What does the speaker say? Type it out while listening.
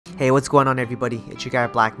Hey, what's going on everybody? It's your guy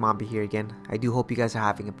Black Mamba here again. I do hope you guys are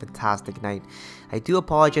having a fantastic night. I do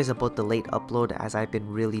apologize about the late upload as I've been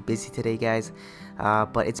really busy today, guys.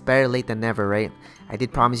 But it's better late than never, right? I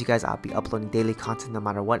did promise you guys I'll be uploading daily content no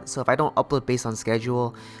matter what. So if I don't upload based on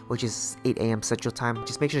schedule, which is 8 AM Central Time,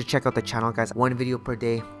 just make sure to check out the channel, guys. One video per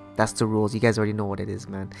day. That's the rules. You guys already know what it is,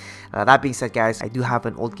 man. That being said, guys, I do have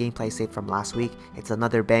an old gameplay saved from last week. It's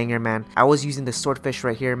another banger, man. I was using the swordfish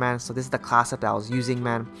right here, man. So this is the class setup that I was using,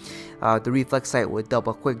 man. The reflex sight with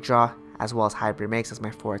double quick draw, as well as hybrid mix as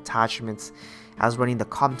my 4 attachments. I was running the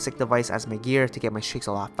Commentaries device as my gear to get my streaks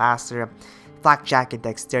a lot faster. Flak Jacket,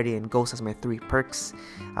 Dexterity, and Ghost as my 3 perks.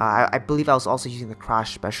 I believe I was also using the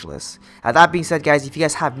Crash Specialist. That being said, guys, if you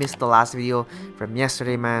guys have missed the last video from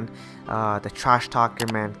yesterday, man, the Trash Talker,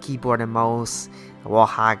 man, keyboard and mouse, wall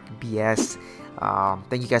hack, BS.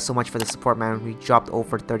 Thank you guys so much for the support, man. We dropped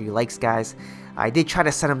over 30 likes, guys. I did try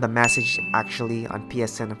to send him the message actually on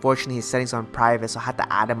PSN. Unfortunately, his settings are on private, so I had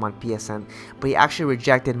to add him on PSN. But he actually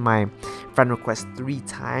rejected my friend request 3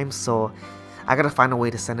 times, so I gotta find a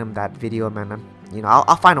way to send him that video, man. You know,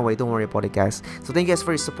 I'll find a way. Don't worry about it, guys. So thank you guys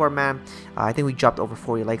for your support, man. I think we dropped over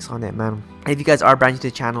 40 likes on it, man. If you guys are brand new to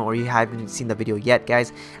the channel or you haven't seen the video yet,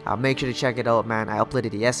 guys, make sure to check it out, man. I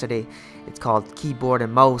uploaded it yesterday. It's called Keyboard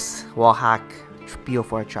and Mouse Wall Hack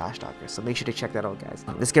BO4 Trash Talker. So make sure to check that out, guys.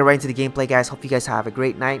 Let's get right into the gameplay, guys. Hope you guys have a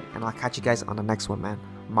great night, and I'll catch you guys on the next one, man.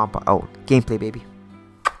 Mamba out. Gameplay, baby.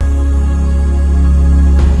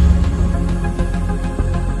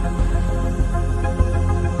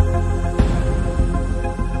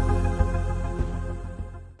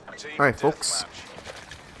 Alright, folks.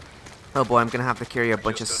 Oh boy, I'm gonna have to carry a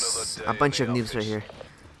bunch of noobs right here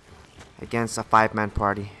against a 5-man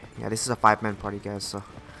party. Yeah, this is a 5-man party, guys, so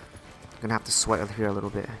I'm gonna have to sweat here a little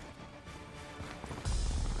bit.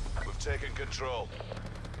 We've taken control.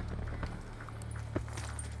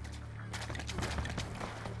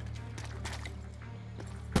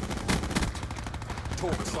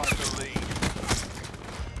 Talks like the lead.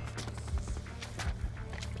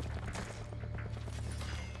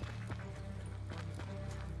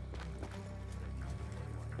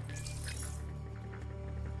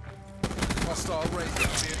 Hostile raising the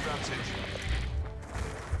advantage.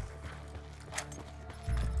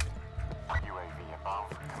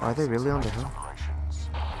 Are they really on the hill?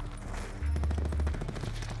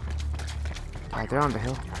 Yeah, they're on the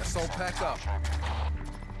hill. Assault pack up.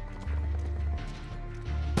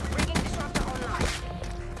 Bringing disruptor online.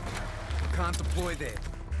 Can't deploy there.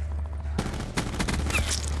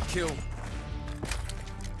 Kill.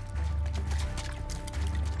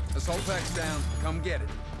 Assault pack's down. Come get it.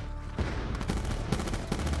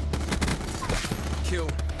 Kill.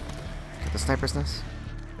 The sniper's nest.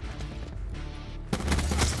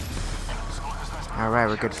 Alright,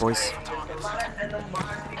 we're good, boys.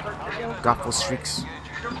 Got full streaks.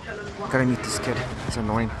 Gotta meet this kid. It's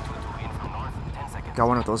annoying. Got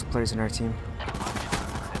one of those players in our team.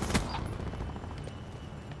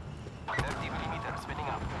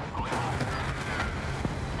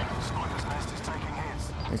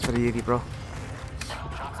 Thanks for the UV, bro.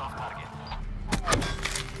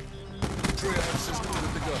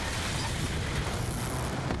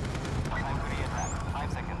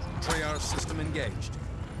 System engaged.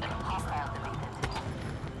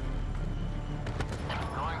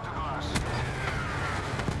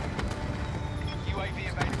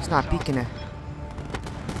 It's not peeking it.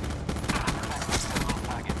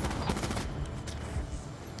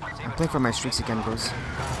 I'm playing for my streaks again, bros.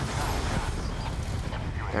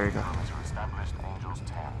 There we go.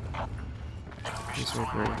 He's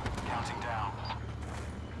right here.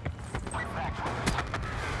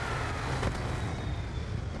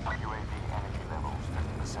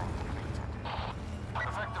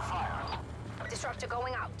 Disruptor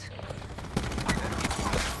going out.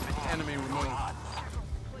 Enemy removed.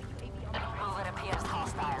 Movement appears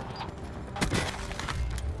hostile.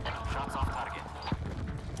 Shots off target.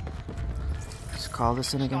 Let's call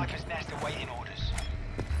this in again. Sniper's nest awaiting orders.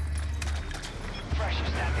 Thresher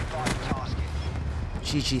standing by for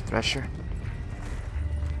tasking. GG Thresher.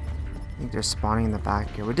 I think they're spawning in the back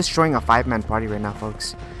here. We're destroying a 5-man party right now,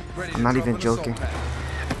 folks. I'm not even joking.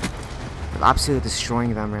 We're absolutely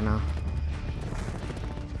destroying them right now.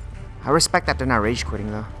 I respect that they're not rage quitting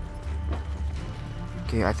though.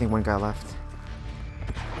 Okay, I think one guy left.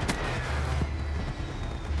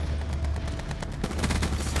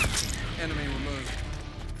 Enemy removed.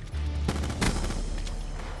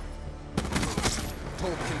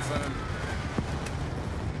 Talk confirmed.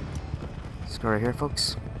 Let's go right here,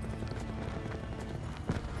 folks.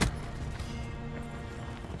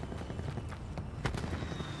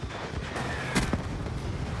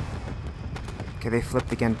 Okay, they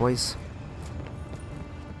flipped again, boys.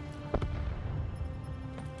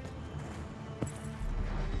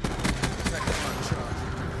 Second line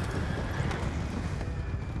charge.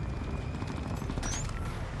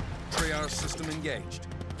 Triage system engaged.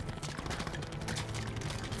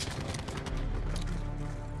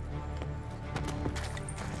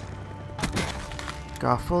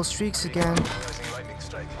 Got full streaks again. Authorizing lightning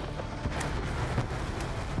strike.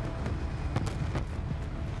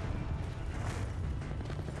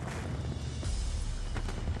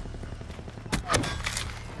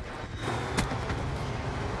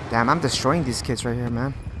 Damn, I'm destroying these kids right here,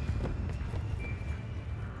 man.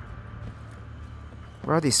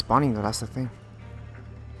 Where are they spawning though? That's the thing.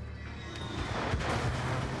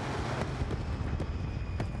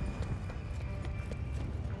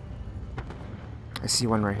 I see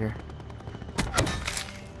one right here.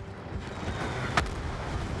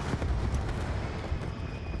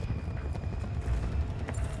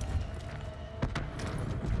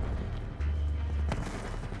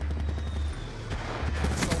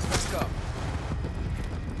 Assault up.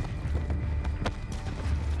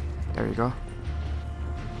 There you go.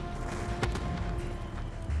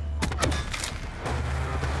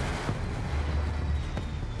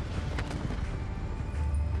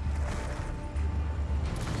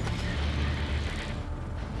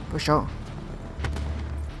 Push out.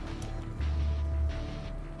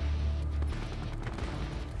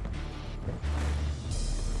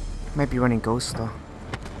 Might be running ghosts though.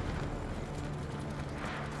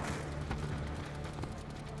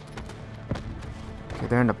 Okay,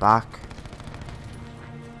 they're in the back.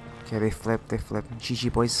 Okay, they flip.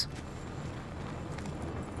 GG, boys.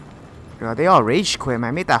 Yo, they all rage quit, man.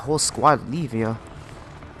 I made that whole squad leave, yo.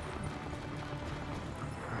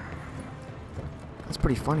 That's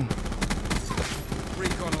pretty funny.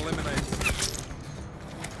 Recon eliminated.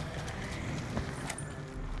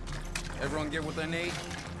 Everyone get what they need?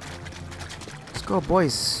 Let's go,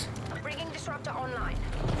 boys. Rigging disruptor online.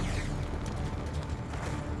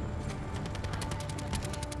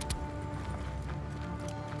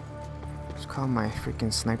 Let's call my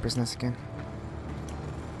freaking sniper's nest again.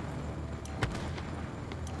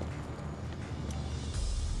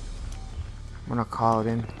 I'm gonna call it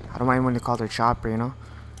in. I don't mind when they call their chopper, you know?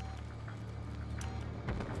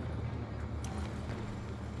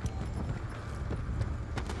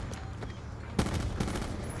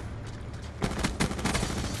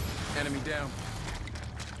 Enemy down.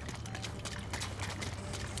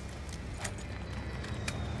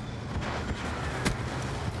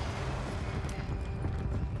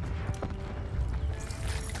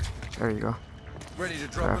 There you go. Ready to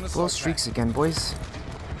drop an Full assault streaks again, boys.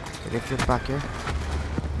 Okay, they flip back here.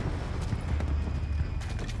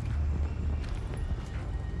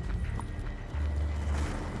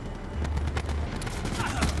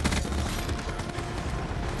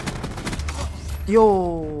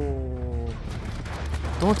 Yo!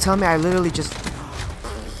 Don't tell me I literally just...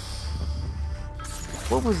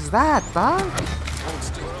 What was that, dog? Hold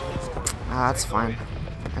still. Ah, that's fine.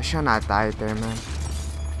 I should not died there, man.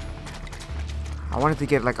 I wanted to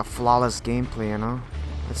get like a flawless gameplay, you know?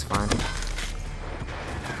 That's fine.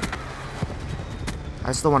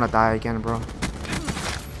 I still want to die again, bro.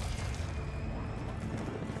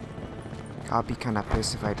 I'll be kind of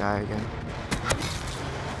pissed if I die again.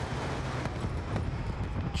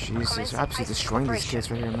 Jesus, you're absolutely destroying these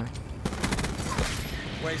kids right here, man.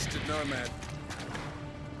 Wasted nomad.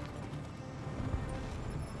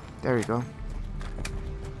 There we go.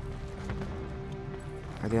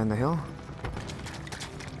 Are they on the hill?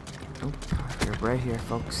 Nope. They're right here,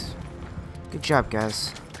 folks. Good job,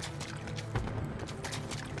 guys.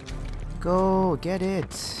 Go, get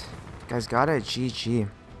it. Guys got it. GG.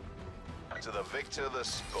 To the victor, the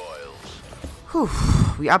spoils. Whew.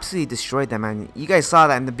 We absolutely destroyed them, man. You guys saw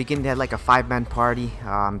that in the beginning. They had like a 5-man party.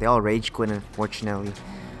 They all rage quit, unfortunately.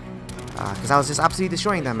 Because I was just absolutely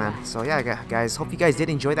destroying them, man. So yeah, guys. Hope you guys did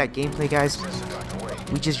enjoy that gameplay, guys.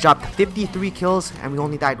 We just dropped 53 kills and we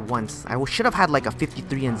only died once. I should have had like a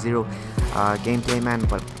 53-0 gameplay, man.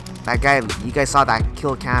 But that guy, you guys saw that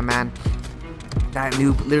kill cam, man. That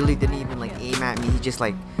noob literally didn't even like aim at me. He just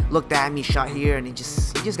like looked at me, shot here, and he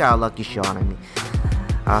just got a lucky shot on me.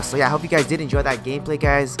 So yeah, I hope you guys did enjoy that gameplay,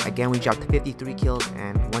 guys. Again, we dropped 53 kills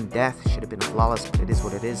and 1 death. Should have been flawless, but it is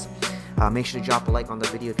what it is. Make sure to drop a like on the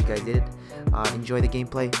video if you guys did enjoy the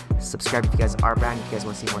gameplay. Subscribe if you guys are brand. If you guys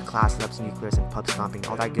want to see more class setups, nuclears, and pub stomping,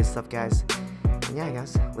 all that good stuff, guys. And yeah,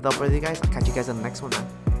 guys, without further ado, guys, I'll catch you guys on the next one, man.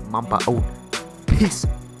 Mamba out. Peace.